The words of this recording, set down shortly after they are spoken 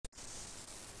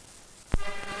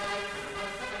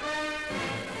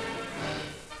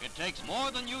takes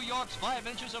more than New York's 5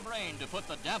 inches of rain to put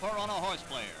the damper on a horse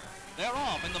player. They're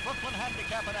off in the Brooklyn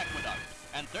Handicap at Aqueduct,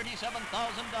 and 37,000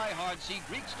 diehards see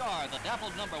Greek Star, the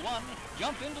dappled #1,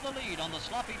 jump into the lead on the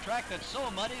sloppy track that's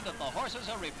so muddy that the horses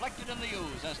are reflected in the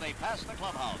ooze as they pass the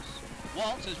clubhouse.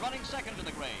 Waltz is running second to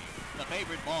the gray. The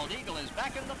favorite Bald Eagle is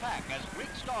back in the pack as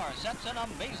Greek Star sets an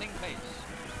amazing pace.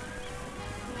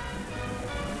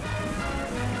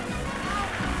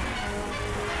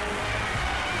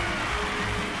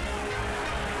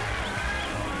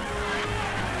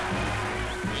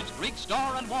 Greek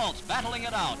Star and Waltz battling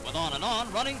it out with On and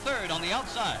On running third on the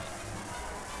outside.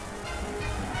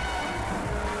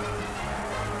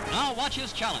 Now watch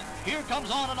his challenge. Here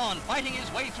comes On and On fighting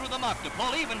his way through the muck to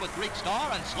pull even with Greek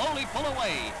Star and slowly pull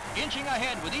away, inching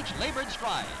ahead with each labored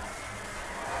stride.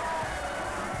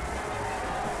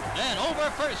 Then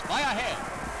over first by a head.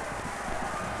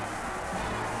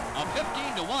 A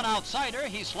 15-to-1 outsider,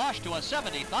 he sloshed to a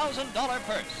 $70,000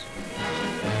 purse.